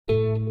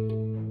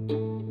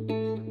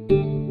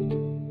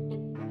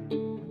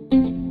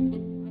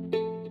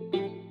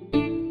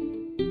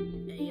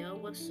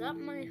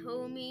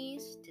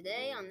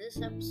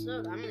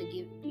episode, I'm going to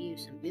give you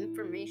some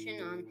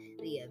information on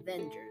the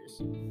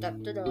Avengers.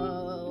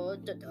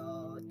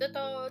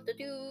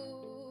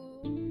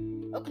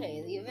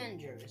 Okay, the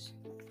Avengers.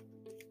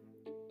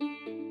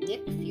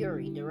 Nick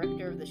Fury,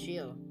 director of the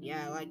Shield.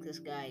 Yeah, I like this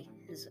guy.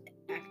 His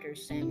actor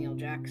Samuel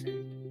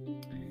Jackson.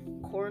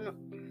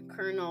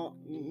 Colonel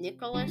Nick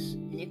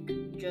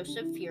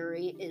Joseph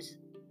Fury is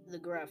the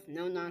gruff,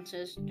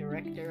 no-nonsense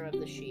director of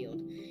the Shield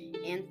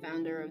and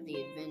founder of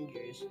the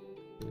Avengers.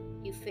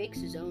 He fakes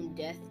his own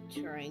death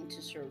trying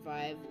to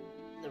survive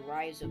the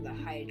rise of the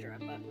Hydra,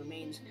 but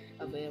remains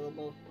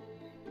available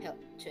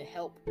to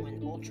help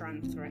when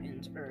Ultron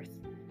threatens Earth.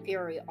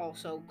 Fury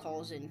also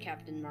calls in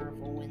Captain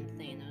Marvel when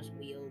Thanos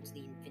wields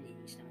the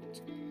Infinity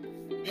Stones.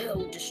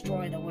 He'll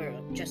destroy the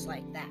world just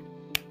like that.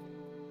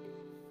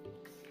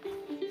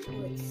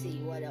 Let's see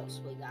what else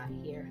we got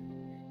here.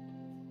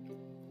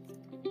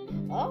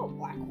 Oh,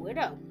 Black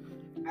Widow.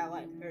 I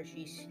like her.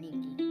 She's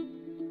sneaky.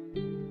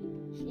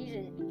 She's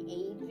an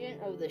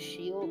agent of the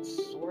Shield,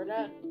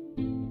 sorta.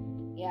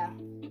 Yeah,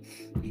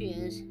 she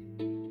is.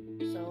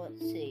 So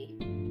let's see.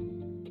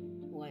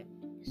 Okay.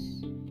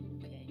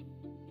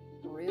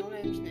 Her real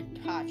name's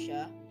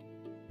Natasha.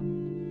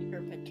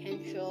 Her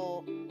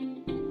potential.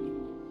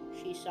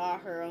 She saw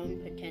her own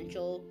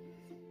potential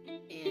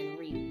and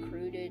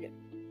recruited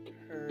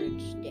her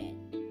instead.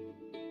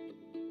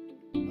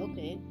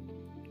 Okay.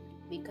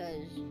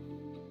 Because,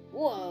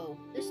 whoa,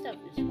 this stuff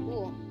is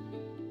cool.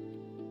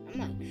 I'm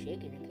like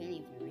shaking, I can't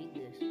even read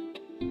this.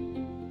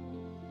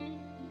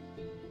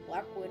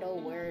 Black Widow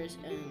wears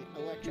an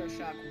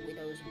electroshock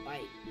Widow's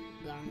Bite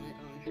gauntlet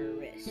on her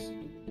wrist.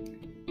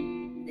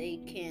 They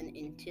can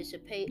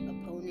anticipate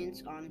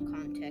opponents on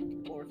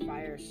contact or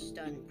fire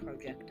stun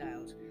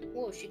projectiles.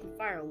 Whoa, she can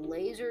fire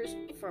lasers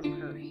from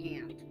her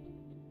hand.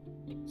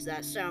 Does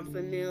that sound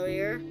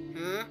familiar?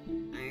 Huh?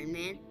 Iron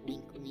Man?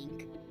 Wink,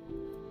 wink.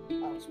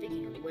 Oh,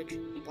 speaking of which,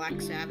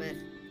 Black Sabbath.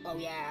 Oh,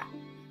 yeah.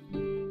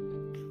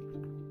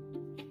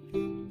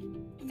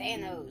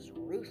 Thanos,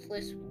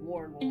 ruthless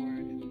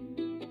warlord.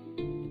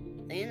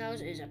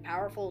 Thanos is a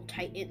powerful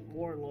Titan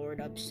warlord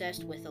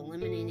obsessed with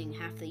eliminating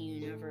half the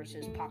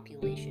universe's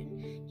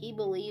population. He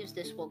believes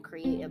this will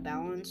create a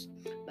balance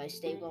by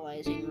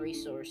stabilizing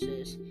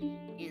resources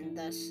and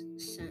thus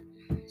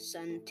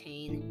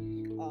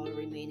sustain all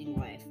remaining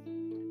life.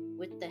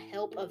 With the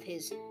help of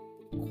his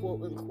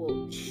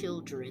quote-unquote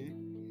children,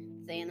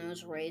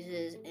 Thanos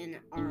raises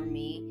an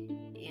army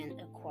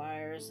and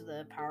acquires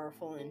the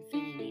powerful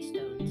Infinity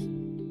Stones,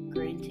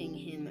 granting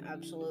him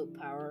absolute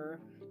power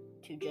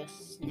to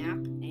just snap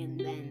and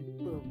then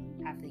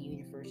boom, half the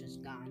universe is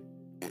gone.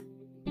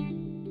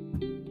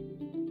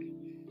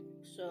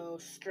 So,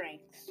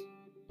 strengths.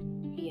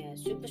 He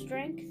has super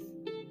strength,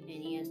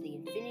 and he has the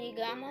Infinity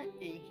Gauntlet,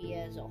 and he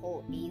has a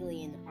whole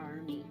alien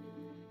army.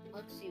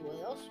 Let's see what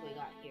else we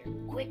got here.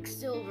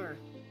 Quicksilver.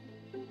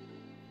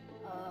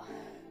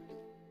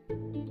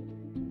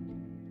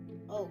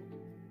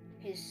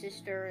 His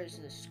sister is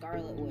the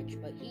Scarlet Witch,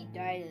 but he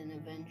died in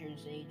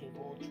Avengers Age of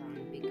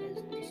Ultron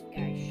because this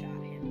guy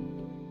shot him.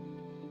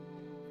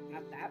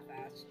 Not that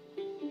fast.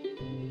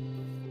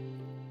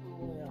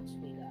 What else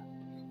we got?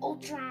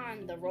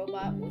 Ultron, the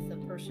robot with the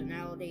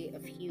personality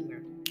of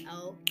humor.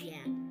 Oh,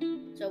 yeah.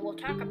 So we'll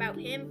talk about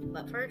him,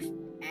 but first,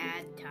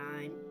 ad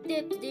time.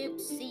 Dip,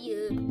 see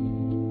ya.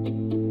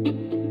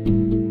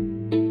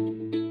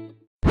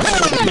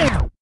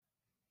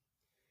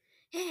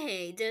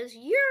 Hey, does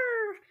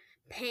your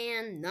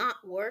pan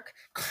not work?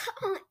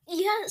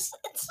 Yes,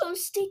 it's so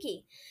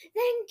sticky.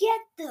 Then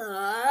get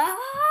the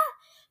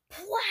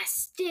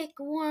plastic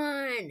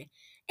one.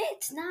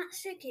 It's not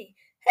sticky.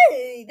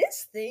 Hey,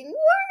 this thing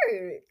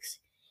works.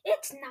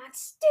 It's not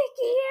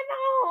sticky at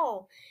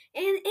all.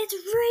 And it's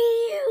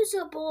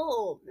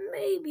reusable.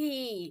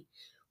 Maybe.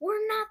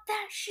 We're not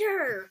that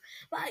sure,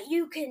 but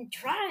you can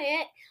try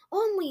it.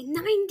 Only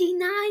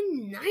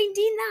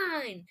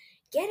 $99.99.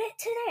 Get it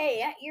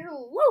today at your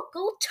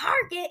local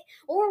Target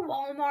or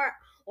Walmart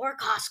or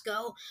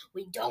Costco.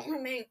 We don't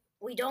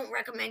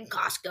recommend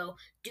Costco.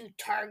 Do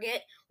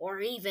Target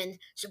or even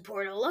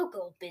support a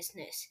local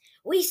business.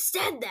 We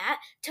said that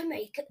to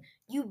make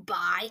you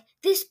buy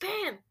this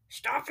pan.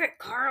 Stop it,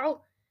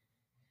 Carl.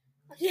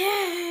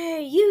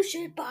 Yay! You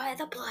should buy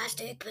the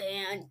plastic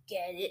pan.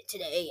 Get it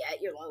today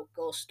at your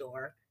local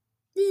store.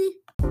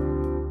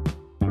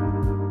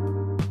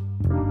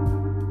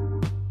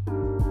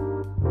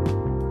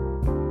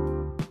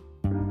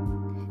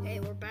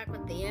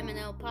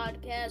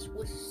 Podcast.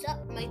 What's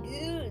up, my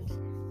dudes?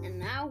 And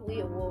now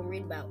we will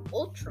read about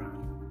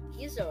Ultron.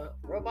 He's a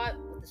robot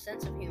with a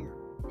sense of humor.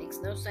 Makes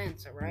no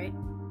sense, alright?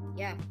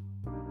 Yeah,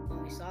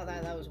 when we saw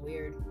that was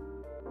weird.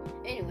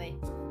 Anyway,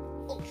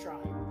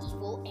 Ultron,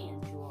 evil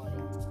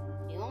android.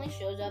 He only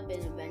shows up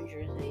in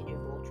Avengers Age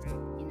of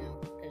Ultron,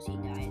 because he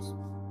dies.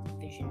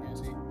 Vision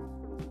doesn't.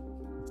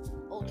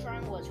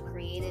 Ultron was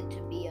created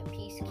to be a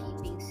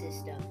peacekeeping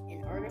system,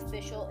 an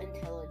artificial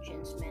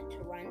intelligence meant to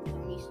run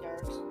Tony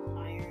Stark's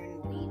Iron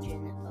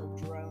Legion of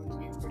drones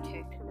and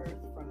protect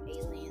Earth from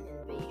alien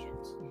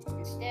invasions.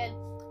 Instead,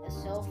 a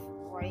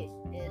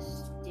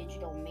brightest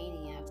digital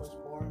maniac was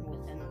born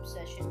with an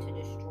obsession to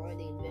destroy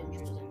the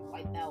Avengers and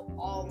wipe out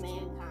all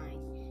mankind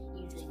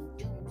using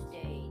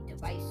Doomsday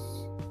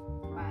device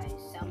by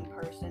some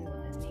person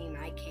with a name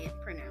I can't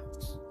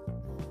pronounce.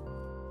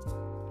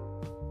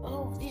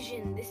 Oh,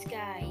 Vision, this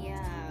guy,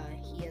 yeah,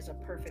 he has a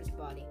perfect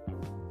body.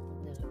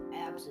 The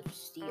abs of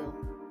steel.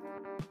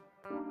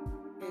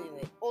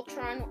 Anyway,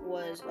 Ultron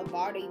was a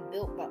body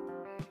built by...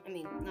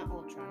 not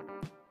Ultron.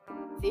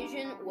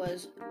 Vision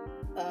was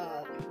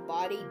a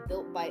body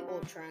built by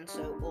Ultron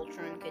so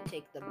Ultron could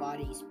take the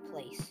body's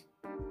place.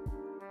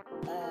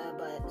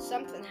 But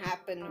something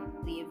happened,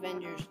 the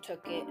Avengers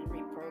took it and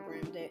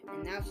reprogrammed it,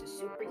 and now it's a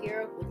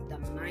superhero with the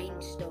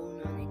Mind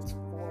Stone on its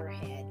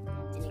forehead,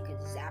 and it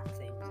could zap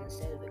things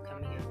instead of it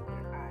coming out of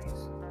their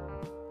eyes.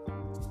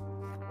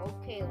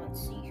 Okay,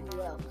 let's see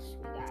who else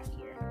we got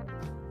here.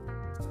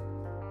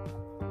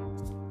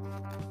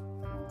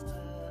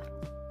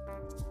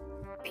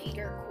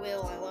 Peter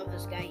Quill, I love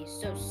this guy, he's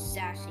so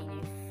sassy and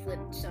he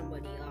flipped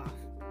somebody off.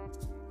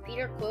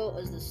 Peter Quill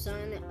is the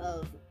son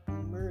of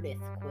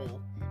Meredith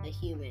Quill, a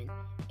human,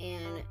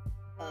 and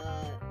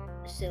a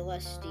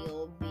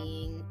celestial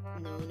being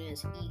known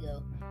as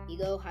Ego.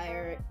 Ego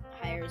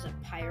hires a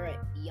pirate,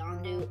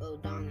 Yondu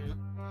Odana,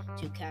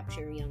 to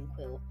capture young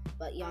Quill,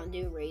 but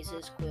Yondu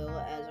raises Quill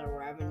as a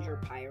Ravager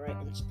pirate,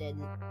 instead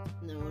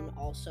known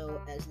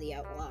also as the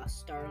outlaw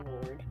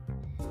Star-Lord.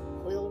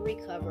 Quill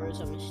recovers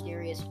a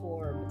mysterious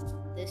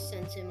orb. This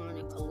sends him on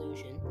a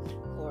collision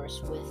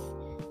course with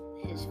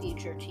his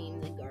future team,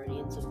 the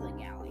Guardians of the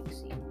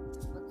Galaxy.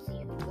 Let's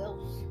see who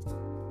else.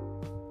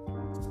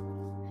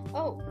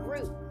 Oh,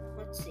 Groot.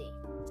 Let's see.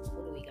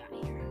 What do we got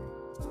here?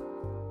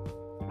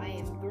 I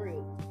am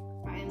Groot.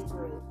 I am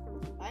Groot.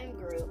 I am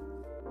Groot.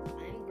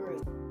 I am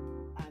Groot.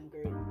 I'm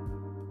Groot.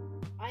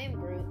 I am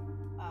Groot.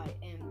 I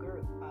am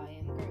Groot. I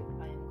am Groot.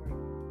 I am Groot.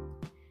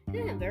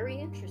 Yeah, very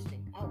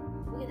interesting. Oh,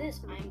 look at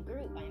this. I am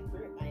Groot. I am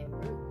Groot. I am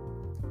Groot.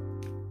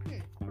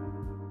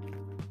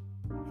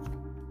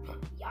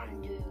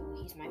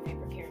 Yondu. He's my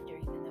favorite character,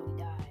 even though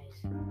he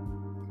dies.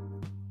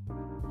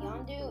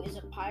 Yondu is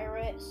a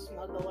pirate,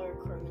 smuggler,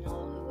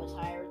 criminal who was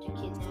hired to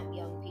kidnap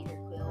young Peter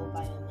Quill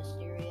by a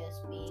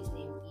mysterious being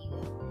named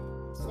Ego.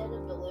 Instead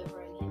of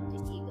delivering him to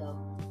Ego,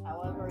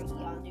 however,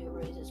 Yondu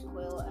raises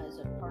Quill as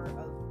a part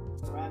of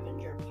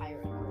Ravager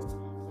pirate group.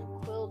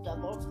 When Quill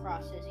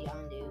double-crosses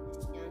Yondu,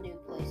 Yondu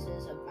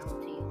places a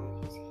bounty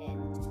on his head.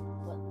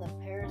 What the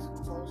pair's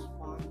close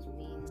bonds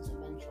means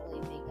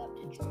eventually make up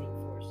to join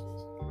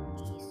forces.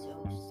 He's so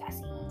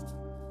sassy.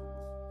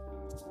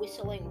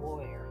 Whistling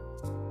Warrior.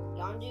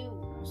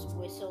 Yondu's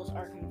whistles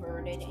are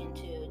converted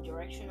into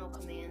directional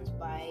commands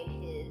by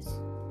his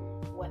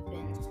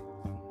weapon.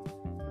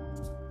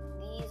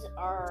 These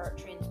are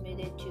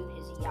transmitted to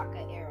his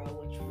Yaka arrow,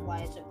 which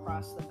flies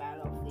across the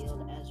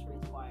battlefield as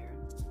required.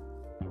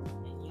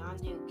 And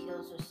Yondu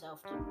kills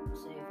herself to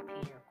save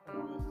Peter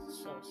Quill. It's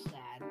so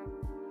sad.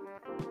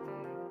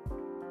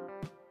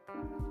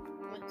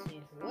 Let's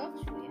see, who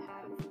else we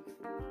have?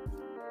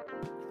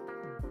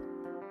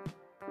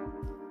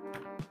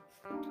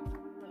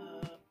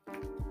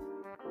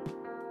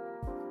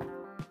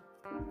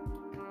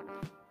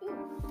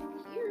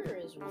 Here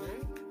is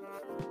one.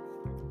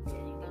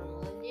 And you're gonna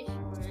love this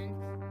one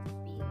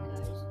because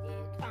it's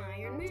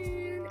Iron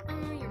Man.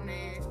 Iron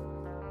Man.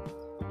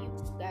 You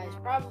guys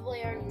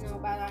probably already know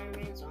about Iron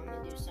Man, so I'm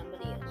gonna do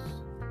somebody else.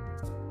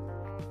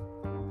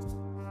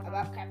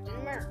 About Captain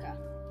America.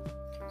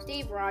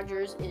 Steve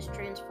Rogers is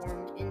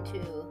transformed into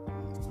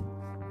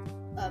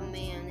a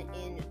man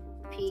in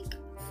peak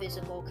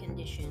physical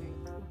condition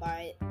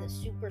by the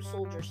super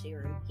soldier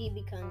serum. He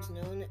becomes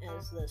known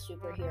as the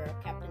superhero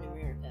Captain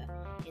America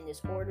and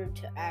is ordered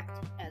to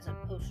act as a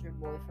poster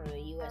boy for the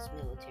US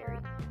military.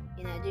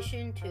 In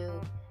addition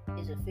to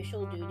his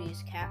official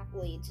duties, Cap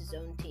leads his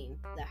own team,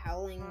 the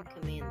Howling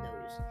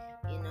Commandos,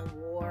 in a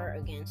war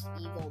against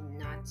evil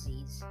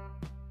Nazis.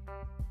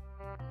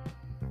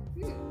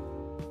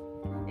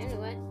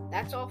 Anyway,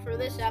 that's all for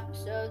this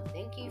episode.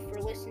 Thank you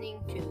for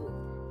listening to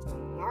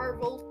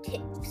Marvel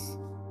Tips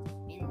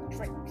and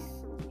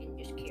Tricks and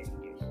just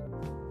characters.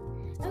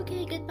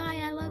 Okay, goodbye.